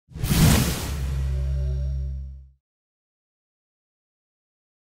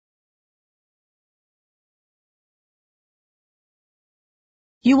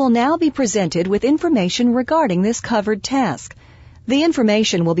You will now be presented with information regarding this covered task. The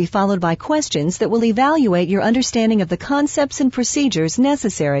information will be followed by questions that will evaluate your understanding of the concepts and procedures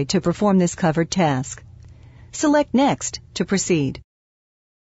necessary to perform this covered task. Select Next to proceed.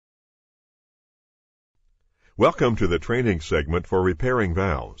 Welcome to the training segment for repairing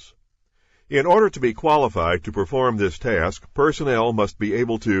valves. In order to be qualified to perform this task, personnel must be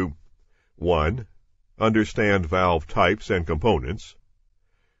able to 1. Understand valve types and components.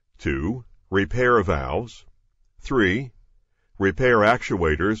 2. Repair valves. 3. Repair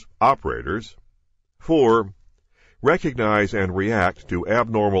actuators, operators. 4. Recognize and react to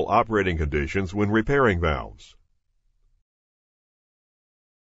abnormal operating conditions when repairing valves.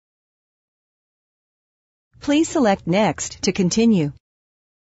 Please select Next to continue.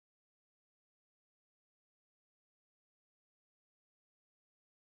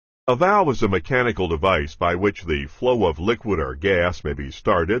 A valve is a mechanical device by which the flow of liquid or gas may be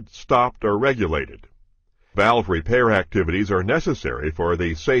started, stopped, or regulated. Valve repair activities are necessary for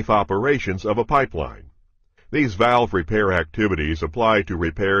the safe operations of a pipeline. These valve repair activities apply to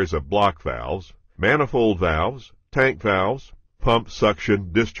repairs of block valves, manifold valves, tank valves, pump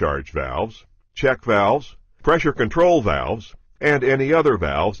suction discharge valves, check valves, pressure control valves, and any other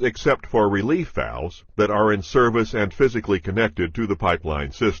valves except for relief valves that are in service and physically connected to the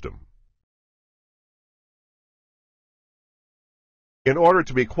pipeline system. In order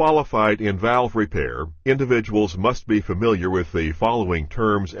to be qualified in valve repair, individuals must be familiar with the following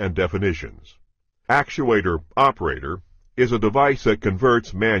terms and definitions. Actuator operator is a device that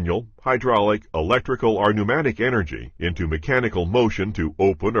converts manual, hydraulic, electrical, or pneumatic energy into mechanical motion to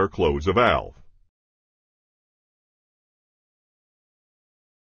open or close a valve.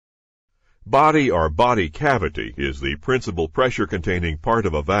 Body or body cavity is the principal pressure-containing part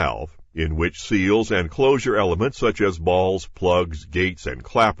of a valve, in which seals and closure elements such as balls, plugs, gates, and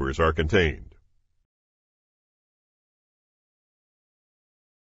clappers are contained.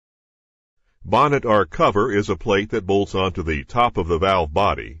 Bonnet or cover is a plate that bolts onto the top of the valve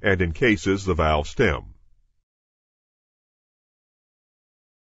body and encases the valve stem.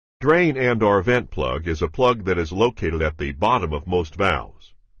 Drain and/or vent plug is a plug that is located at the bottom of most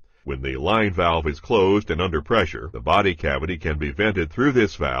valves. When the line valve is closed and under pressure, the body cavity can be vented through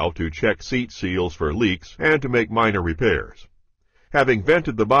this valve to check seat seals for leaks and to make minor repairs. Having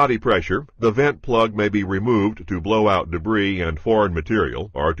vented the body pressure, the vent plug may be removed to blow out debris and foreign material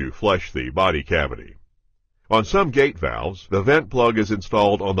or to flush the body cavity. On some gate valves, the vent plug is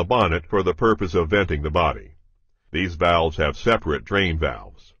installed on the bonnet for the purpose of venting the body. These valves have separate drain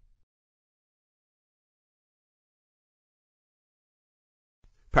valves.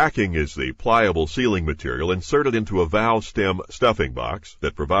 Packing is the pliable sealing material inserted into a valve stem stuffing box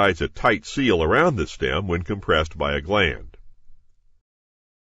that provides a tight seal around the stem when compressed by a gland.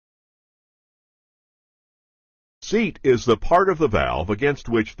 Seat is the part of the valve against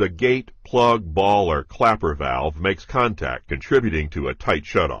which the gate, plug, ball, or clapper valve makes contact, contributing to a tight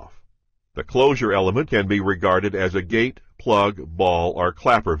shutoff. The closure element can be regarded as a gate, plug, ball, or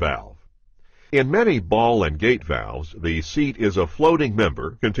clapper valve. In many ball and gate valves, the seat is a floating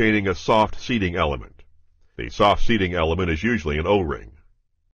member containing a soft seating element. The soft seating element is usually an O-ring.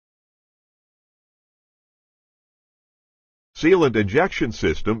 Sealant injection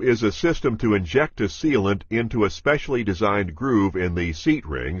system is a system to inject a sealant into a specially designed groove in the seat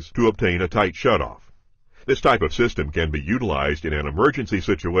rings to obtain a tight shutoff. This type of system can be utilized in an emergency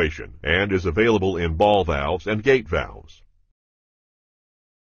situation and is available in ball valves and gate valves.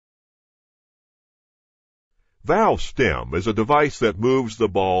 Valve stem is a device that moves the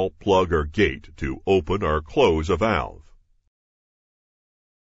ball, plug, or gate to open or close a valve.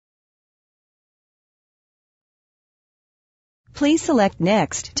 Please select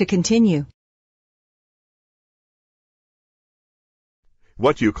Next to continue.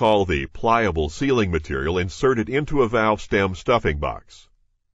 What you call the pliable sealing material inserted into a valve stem stuffing box.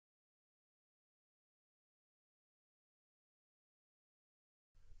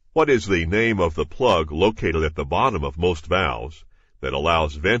 What is the name of the plug located at the bottom of most valves that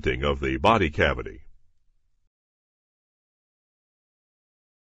allows venting of the body cavity?